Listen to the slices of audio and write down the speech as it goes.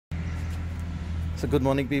So good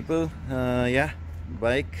morning people. Yeah,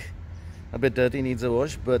 bike a bit dirty, needs a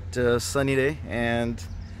wash, but sunny day, and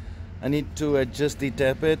I need to adjust the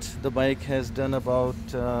tappet. The bike has done about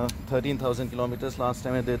 13,000 kilometers. Last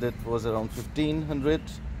time I did it was around 1500,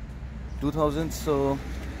 2000. So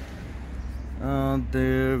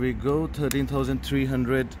there we go,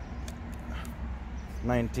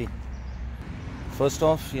 13,390. First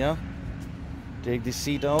off, yeah, take the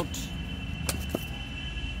seat out,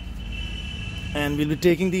 and we'll be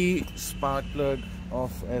taking the spark plug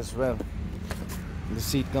off as well. The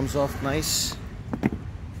seat comes off nice.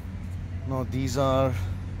 Now these are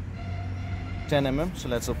 10 mm, so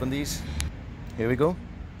let's open these. Here we go.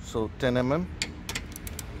 So 10 mm,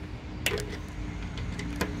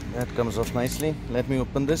 that comes off nicely. Let me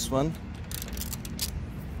open this one.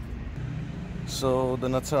 So the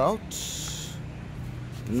nuts are out.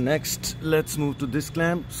 Next, let's move to this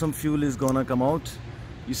clamp. Some fuel is gonna come out.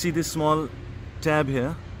 You see this small tab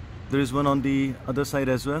here? There is one on the other side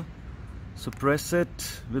as well. So press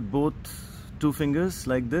it with both two fingers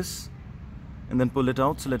like this and then pull it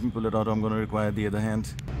out. So let me pull it out. I'm going to require the other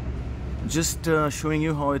hand. Just showing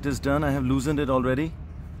you how it is done. I have loosened it already.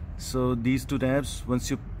 So these two tabs, once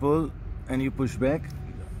you pull and you push back,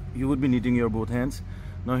 you would be needing your both hands.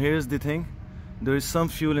 Now here's the thing. There is some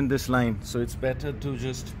fuel in this line, so it's better to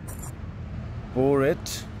just pour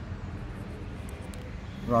it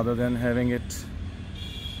rather than having it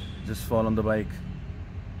just fall on the bike.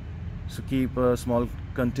 So keep a small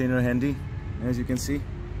container handy. As you can see,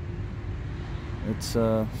 it's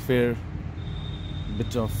a fair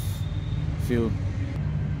bit of fuel.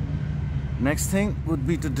 Next thing would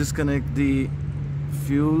be to disconnect the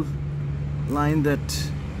fuel line.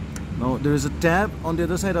 Now there is a tab on the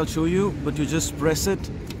other side, I'll show you, but you just press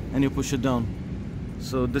it and you push it down.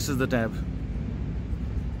 So this is the tab.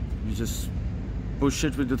 You just push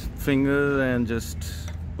it with the finger and just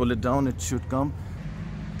pull it down, it should come.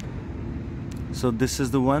 So this is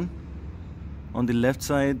the one on the left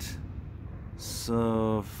side.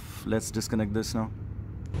 So let's disconnect this now.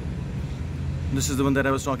 This is the one that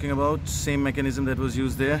I was talking about, same mechanism that was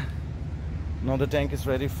used there. Now the tank is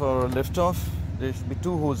ready for liftoff. There should be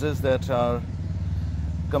two hoses that are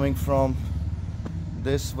coming from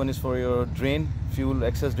this. One is for your drain, fuel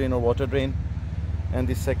excess drain or water drain, and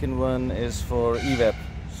the second one is for evap.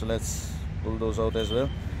 So let's pull those out as well.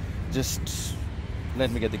 Just let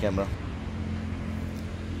me get the camera.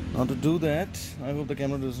 Now to do that, I hope the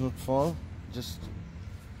camera does not fall. Just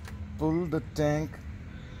pull the tank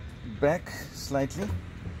back slightly,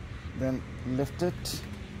 then lift it,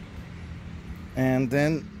 and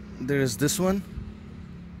then there is this one,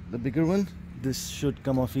 the bigger one. This should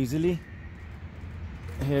come off easily.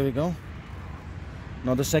 Here we go.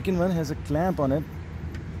 Now the second one has a clamp on it,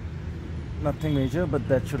 nothing major, but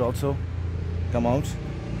that should also come out.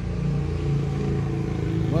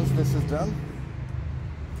 Once this is done,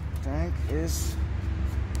 tank is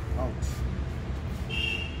out.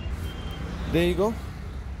 There you go.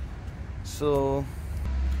 So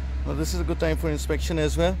now this is a good time for inspection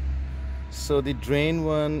as well. So the drain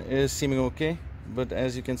one is seeming okay, but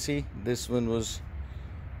as you can see, this one was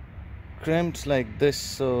cramped like this,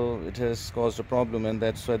 so it has caused a problem, and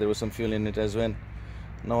that's why there was some fuel in it as well.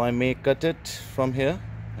 Now I may cut it from here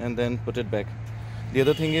and then put it back. The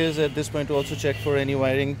other thing is at this point to also check for any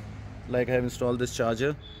wiring, like I have installed this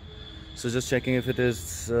charger. So just checking if it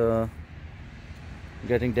is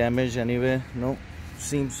getting damaged anywhere. No,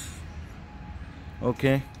 seems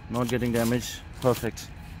okay, not getting damaged, perfect.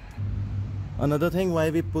 Another thing why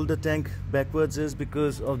we pull the tank backwards is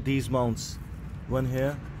because of these mounts, one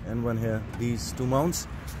here and one here. These two mounts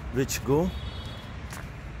which go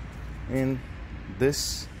in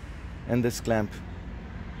this and this clamp.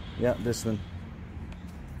 Yeah, this one.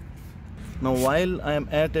 Now while I am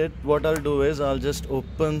at it, what I'll do is I'll just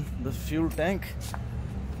open the fuel tank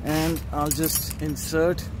and I'll just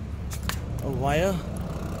insert a wire.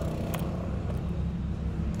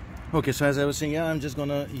 Okay, so as I was saying, yeah, I'm just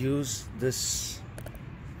gonna use this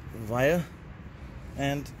wire,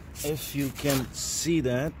 and if you can see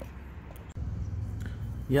that,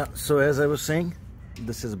 yeah, so as I was saying,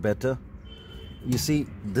 this is better. You see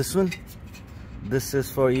this one, this is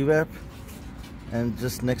for evap, and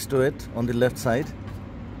just next to it on the left side,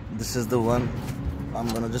 this is the one. I'm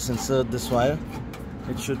gonna just insert this wire.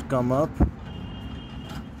 It should come up.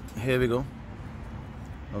 Here we go.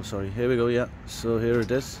 Oh sorry, here we go. Yeah, so here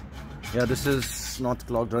it is. Yeah, this is not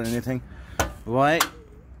clogged or anything. Why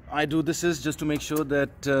I do this is just to make sure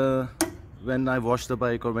that when I wash the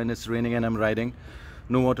bike or when it's raining and I'm riding,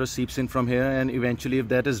 no water seeps in from here, and eventually if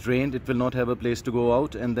that is drained, it will not have a place to go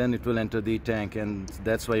out, and then it will enter the tank, and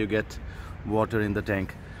that's why you get water in the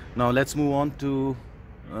tank. Now let's move on to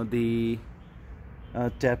the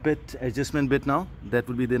tappet adjustment bit now. That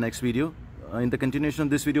will be the next video. In the continuation of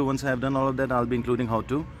this video, once I have done all of that, I'll be including how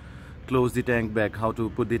to close the tank back, how to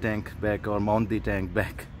put the tank back or mount the tank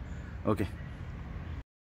back. Okay.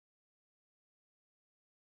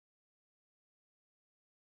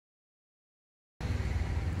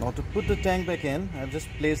 Now to put the tank back in, I've just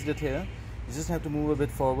placed it here. You just have to move a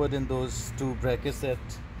bit forward in those two brackets that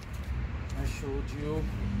I showed you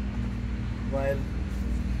while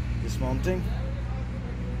dismounting.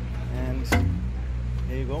 And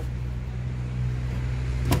here you go.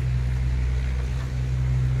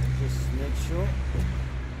 Just make sure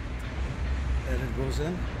that it goes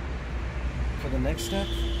in for the next step.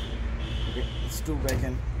 Okay, let's do back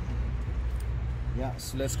in. Yeah,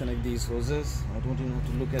 so let's connect these hoses. I don't even have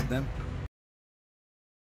to look at them.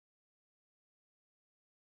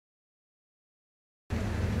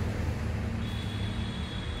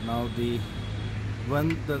 Now the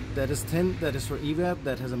one that is thin, that is for evap,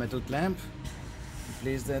 that has a metal clamp. You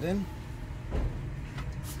place that in,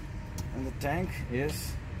 and the tank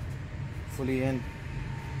is fully in.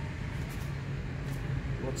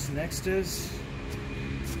 What's next is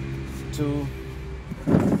to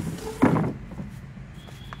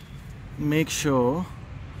make sure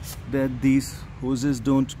that these hoses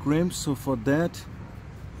don't crimp, so for that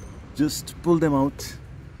just pull them out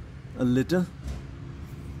a little.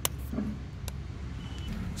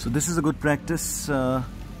 So this is a good practice.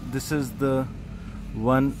 This is the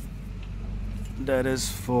one that is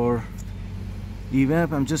for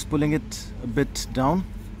evap. I'm just pulling it a bit down,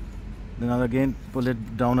 then I'll again pull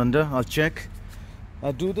it down under. I'll check.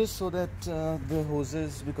 I do this so that the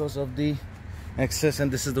hoses, because of the excess, and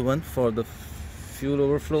this is the one for the fuel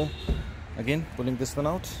overflow. Again, pulling this one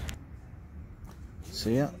out. So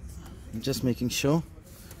yeah, I'm just making sure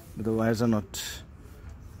that the wires are not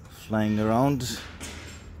flying around.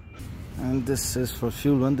 And this is for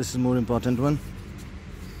fuel one. This is more important one.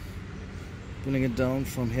 Pulling it down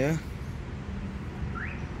from here,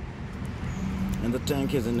 and the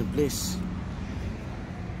tank is in place.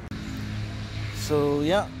 So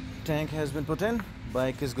yeah, tank has been put in.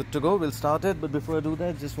 Bike is good to go. We'll start it, but before I do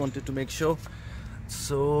that, just wanted to make sure.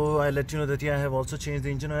 So I let you know that yeah, I have also changed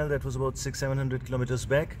the engine oil. That was about 600-700 kilometers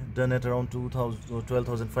back, done at around 2,000 or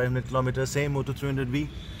 12,500 kilometers. Same motor 300V.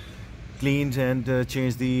 Cleaned and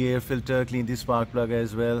changed the air filter, cleaned the spark plug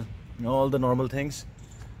as well, all the normal things.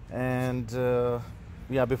 And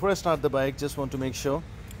yeah, before I start the bike, just want to make sure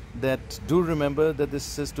that do remember that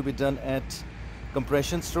this is to be done at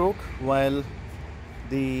compression stroke, while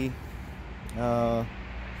the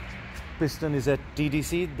piston is at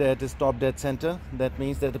TDC, that is top dead center. That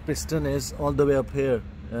means that the piston is all the way up here.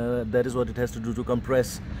 That is what it has to do to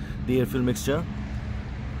compress the air fill mixture.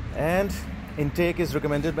 And intake is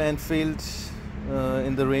recommended by Enfield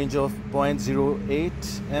in the range of 0.08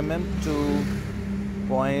 mm to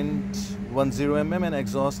 0.10 mm, and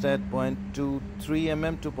exhaust at 0.23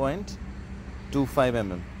 mm to 0.25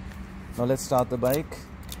 mm. Now let's start the bike.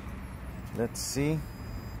 Let's see.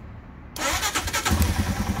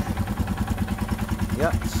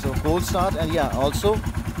 Yeah, so cold start, and yeah, also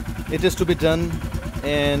it is to be done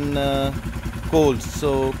in cold.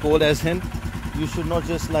 So cold as in, you should not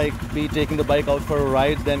just like be taking the bike out for a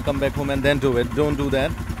ride, then come back home and then do it. Don't do that.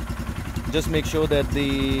 Just make sure that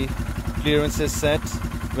the clearance is set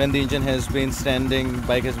when the engine has been standing,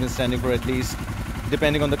 bike has been standing for at least,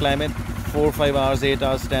 depending on the climate, 4 or 5 hours, 8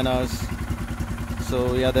 hours, 10 hours.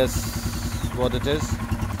 So yeah, that's what it is.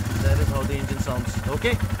 That is how the engine sounds.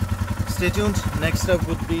 Okay, stay tuned. Next up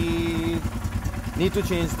would be, need to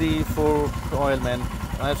change the fork oil, man.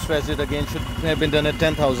 I've stressed it again, should have been done at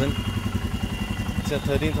 10,000. It's at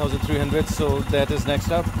 13,300, so that is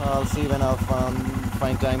next up. I'll see when I'll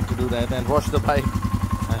find time to do that, and wash the bike.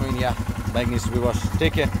 I mean, yeah, bike needs to be washed.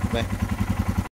 Take care. Bye.